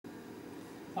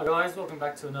Hi guys, welcome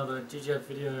back to another GJ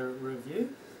video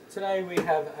review. Today we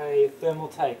have a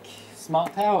Thermaltake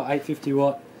Smart Power 850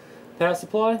 watt power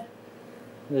supply.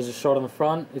 There's a shot on the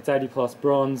front. It's 80 plus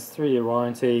bronze, 3-year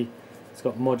warranty. It's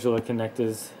got modular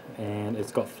connectors and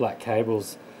it's got flat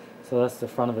cables. So that's the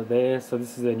front of it there. So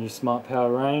this is their new Smart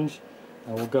Power range.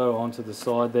 And we'll go onto the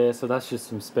side there. So that's just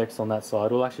some specs on that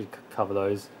side. We'll actually cover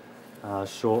those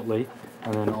shortly.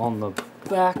 And then on the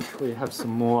back we have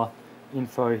some more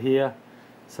info here.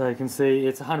 So you can see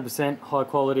it's 100% high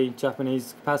quality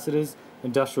Japanese capacitors,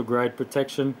 industrial grade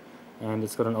protection, and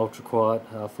it's got an ultra quiet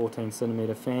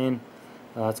 14cm fan.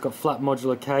 It's got flat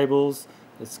modular cables.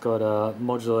 It's got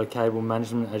modular cable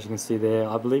management, as you can see there.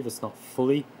 I believe it's not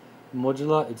fully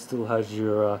modular. It still has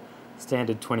your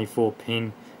standard 24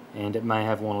 pin, and it may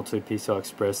have 1 or 2 PCI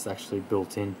Express actually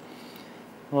built in.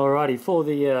 Alrighty, for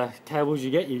the cables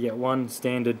you get one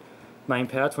standard main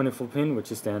power 24 pin,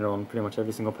 which is standard on pretty much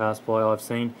every single power supply I've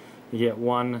seen. You get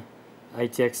one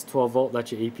ATX 12 volt,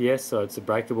 that's your EPS, so it's a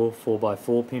breakable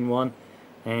 4x4 pin one.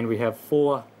 And we have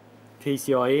 4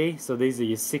 PCIe, so these are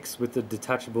your 6 with the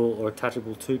detachable or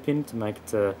attachable 2 pin to make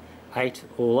it 8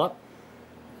 all up.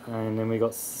 And then we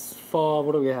got 5,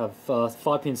 what do we have?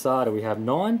 5 pin SATA, we have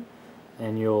 9.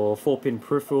 And your 4 pin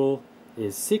peripheral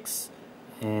is 6.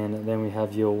 And then we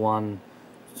have your 1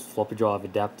 floppy drive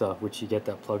adapter, which you get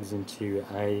that plugs into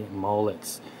a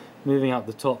Molex. Moving up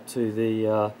the top to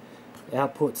the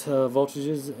output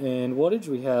voltages and wattage,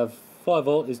 we have 5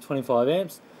 volt is 25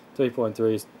 amps,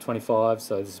 3.3 is 25,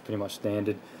 so this is pretty much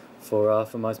standard for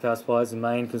most power supplies. The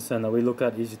main concern that we look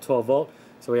at is your 12 volt.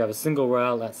 So we have a single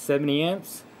rail at 70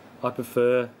 amps. I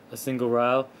prefer a single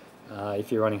rail.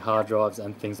 If you're running hard drives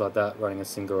and things like that, running a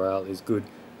single rail is good,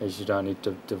 as you don't need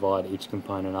to divide each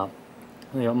component up.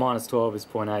 And your minus 12 is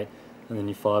 0.8, and then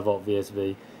your 5 volt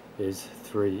VSV is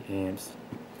 3 amps.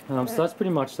 So that's pretty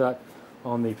much that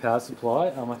on the power supply.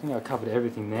 I think I covered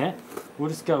everything there. We'll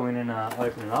just go in and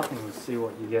open it up and we'll see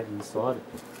what you get inside it.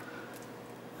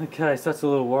 Okay, so that's a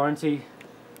little warranty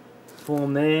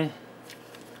form there.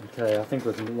 Okay, I think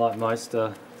with like most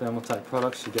Thermaltake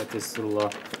products, you get this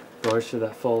little brochure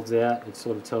that folds out. It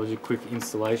sort of tells you quick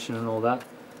installation and all that.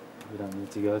 We don't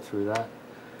need to go through that.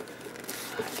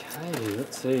 Okay,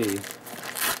 let's see.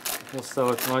 Also,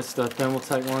 with most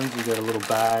Thermaltake ones, you get a little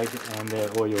bag and they're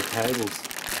all your cables.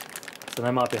 So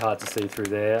they might be hard to see through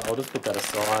there. I'll just put that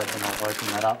aside and I'll open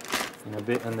that up in a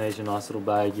bit. And there's your nice little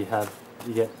bag you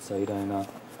get so you don't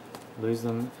lose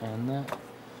them and that.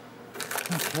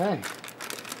 Okay,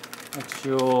 that's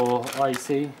your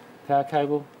IEC power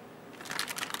cable.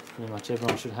 Pretty much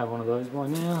everyone should have one of those by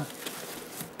now.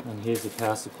 And here's the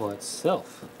power supply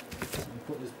itself. So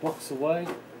put this box away.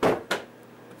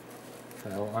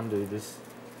 Okay, I'll undo this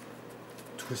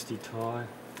twisty tie.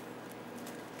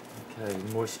 Okay,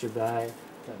 moisture bag,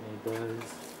 don't need those.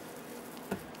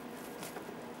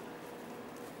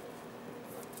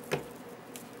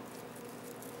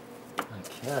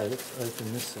 Okay, let's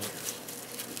open this up.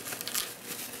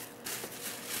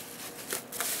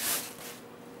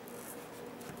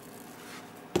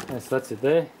 Okay, so that's it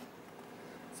there.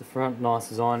 It's the front, nice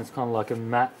design. It's kind of like a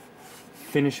matte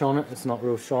finish on it. It's not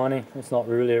real shiny. It's not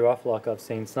really rough like I've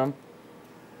seen some.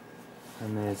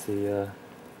 And there's the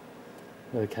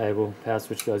cable. Power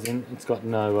switch goes in. It's got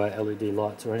no LED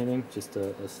lights or anything. Just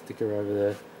a sticker over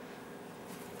there.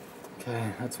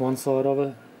 Okay, that's one side of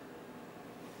it.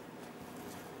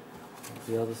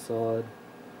 The other side.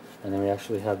 And then we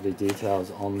actually have the details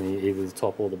on either the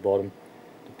top or the bottom,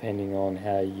 depending on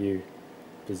how you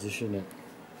position it.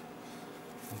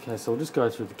 Okay, so we'll just go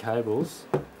through the cables.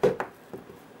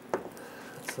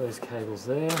 That's those cables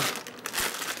there. I'll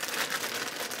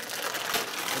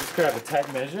just grab a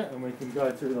tape measure and we can go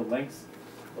through the lengths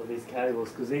of these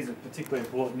cables, because these are particularly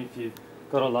important if you've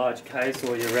got a large case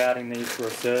or you're routing these for a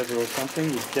server or something.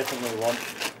 You definitely want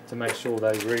to make sure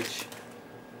they reach.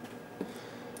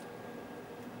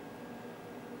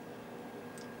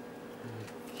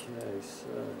 Okay, so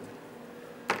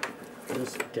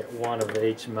just get one of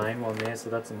each main one there. So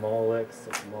that's a Molex,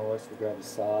 we'll grab a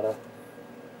SATA.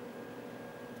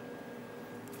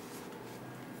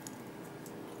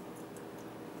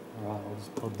 Alright, I'll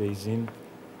just plug these in.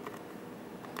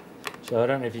 So I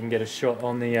don't know if you can get a shot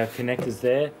on the connectors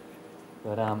there,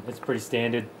 but it's pretty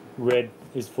standard. Red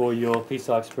is for your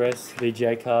PCI Express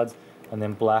VGA cards, and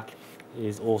then black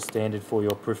is all standard for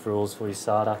your peripherals, for your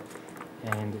SATA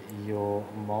and your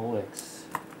Molex.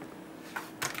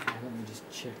 Let me just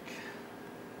check.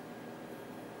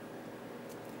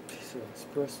 PCI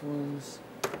Express ones.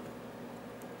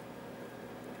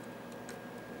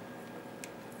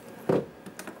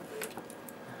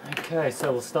 Okay,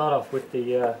 so we'll start off with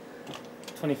the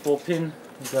 24 pin,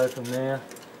 we'll go from there.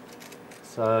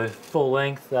 So full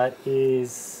length, that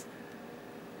is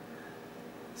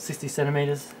 60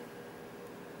 centimeters.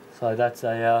 So that's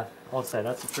a, I'll say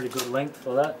that's a pretty good length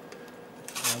for that.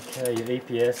 Okay, your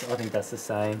EPS, I think that's the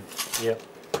same. Yep.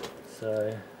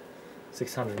 So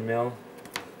 600 mil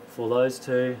for those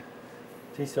two.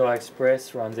 PCI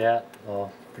Express runs out,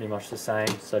 pretty much the same,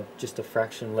 so just a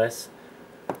fraction less.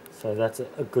 So that's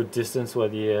a good distance,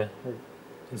 whether you're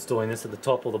installing this at the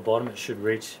top or the bottom, it should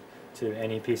reach to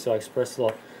any PCI Express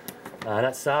slot.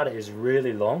 That SATA is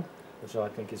really long, which I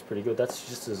think is pretty good. That's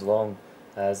just as long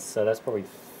as, so that's probably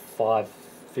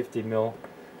 550 mil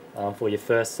for your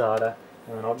first SATA.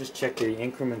 And I'll just check the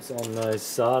increments on those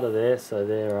SATA there. So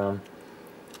they're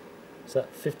so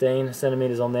 15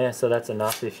 centimeters on there. So that's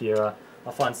enough if you're. I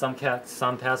find some power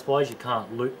supplies you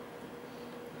can't loop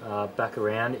back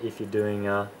around if you're doing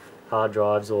hard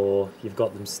drives or you've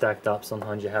got them stacked up.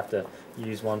 Sometimes you have to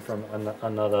use one from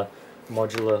another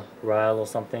modular rail or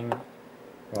something.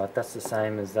 Right, that's the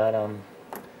same as that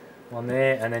one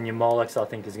there. And then your Molex I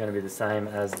think is going to be the same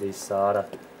as the SATA.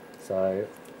 So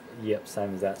yep,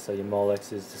 same as that. So your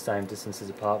Molex is the same distances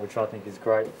apart, which I think is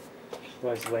great.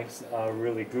 Those lengths are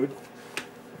really good.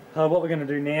 What we're going to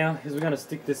do now is we're going to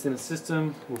stick this in a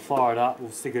system. We'll fire it up,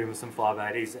 we'll stick it in with some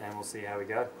 580s and we'll see how we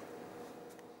go.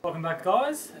 Welcome back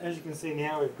guys. As you can see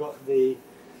now we've got the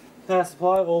power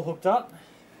supply all hooked up.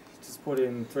 Just put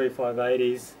in 3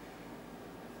 580s,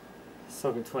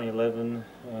 socket 2011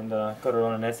 and got it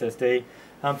on an SSD.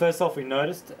 First off we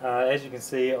noticed, as you can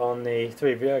see on the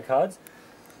 3 video cards,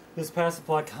 this power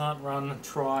supply can't run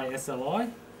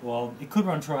tri-SLI. Well, it could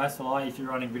run tri-SLI if you're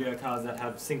running video cards that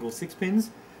have single 6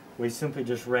 pins. We simply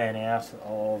just ran out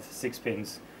of 6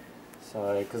 pins.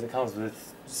 So, because it comes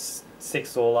with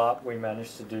 6 all up, we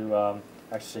managed to do,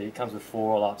 actually it comes with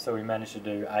 4 all up, so we managed to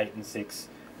do 8 and 6.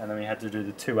 And then we had to do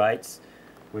the 2 8s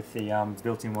with the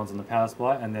built-in ones on the power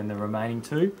supply, and then the remaining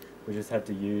 2, we just had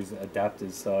to use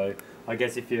adapters. So, I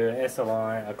guess if you're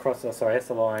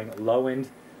SLIing low-end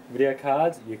video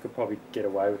cards, you could probably get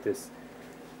away with this.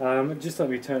 Just let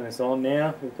me turn this on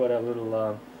now. We've got our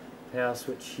little power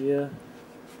switch here.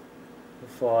 We'll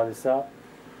fire this up.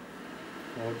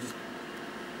 And we'll just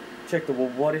check the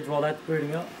wattage while that's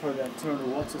booting up, probably about 200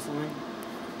 watts or something.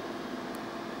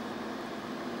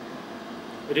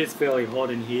 It is fairly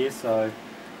hot in here, so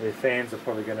the fans are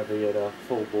probably going to be at a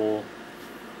full bore.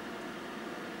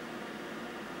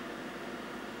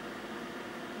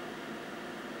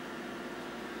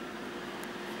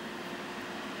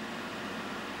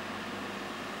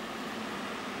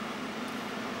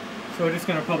 So we're just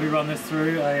going to probably run this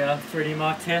through a 3D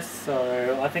Mark test.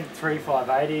 So I think 3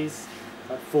 580s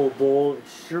at full bore, it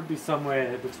should be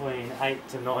somewhere between 8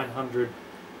 to 900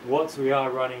 watts. We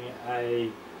are running a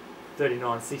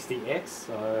 3960X,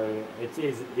 so it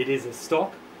is a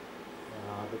stock,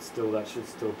 but still that should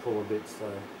still pull a bit.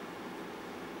 So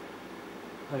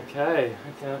okay,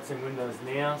 that's in Windows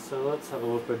now. So let's have a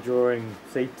look. We're drawing,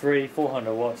 see,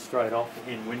 400 watts straight off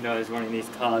in Windows running these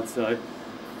cards. So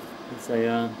it's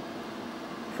a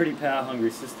pretty power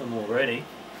hungry system already.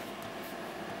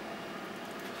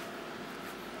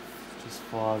 Just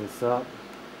fire this up.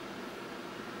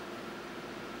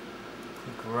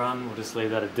 Click run, we'll just leave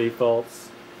that at defaults.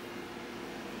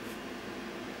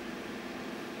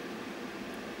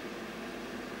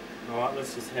 Alright,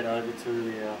 let's just head over to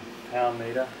the power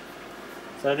meter.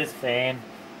 So this fan,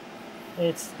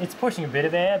 it's pushing a bit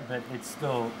of air, but it's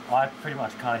still, I pretty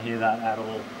much can't hear that at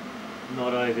all.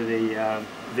 Not over the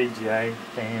VGA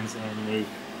fans and the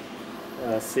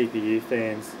CPU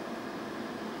fans.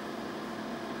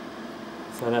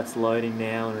 So that's loading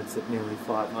now and it's at nearly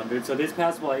 500. So this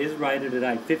power supply is rated at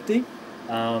 850.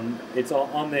 It's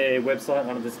on their website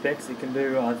under the specs. You can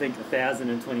do, I think,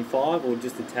 1025 or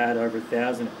just a tad over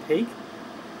 1000 at peak.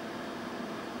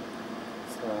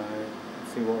 So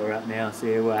let's see what we're at now. So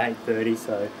yeah, we're 830.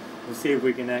 So we'll see if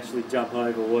we can actually jump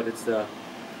over what it's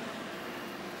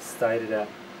stated at.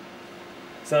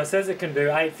 So it says it can do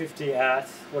 850 at,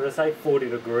 what did I say, 40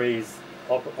 degrees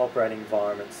operating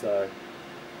environment. So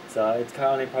it's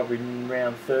currently probably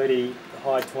around 30,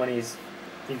 high 20s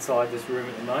inside this room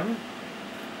at the moment.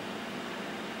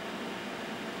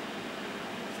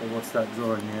 So what's that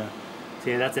drawing now? So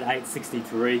yeah, that's at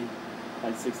 863,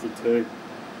 862.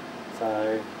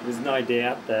 So there's no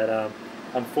doubt that,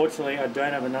 unfortunately, I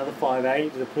don't have another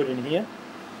 580 to put in here.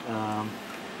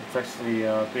 It's actually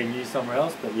being used somewhere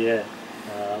else, but yeah,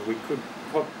 we could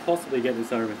possibly get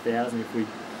this over 1000 if we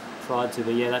tried to,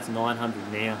 but yeah, that's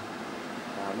 900 now.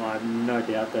 I have no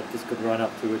doubt that this could run up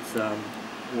to its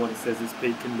what it says its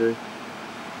peak can do.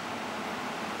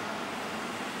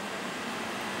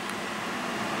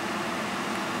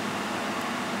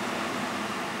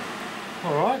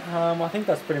 Alright, I think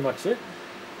that's pretty much it.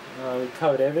 We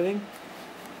covered everything.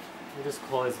 We'll just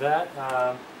close that.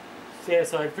 So yeah,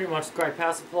 so pretty much great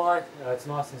power supply. It's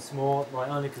nice and small. My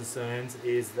only concerns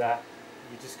is that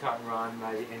you just can't run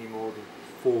maybe any more than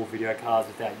 4 video cards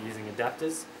without using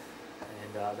adapters.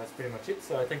 And that's pretty much it.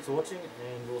 So thanks for watching,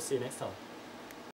 and we'll see you next time.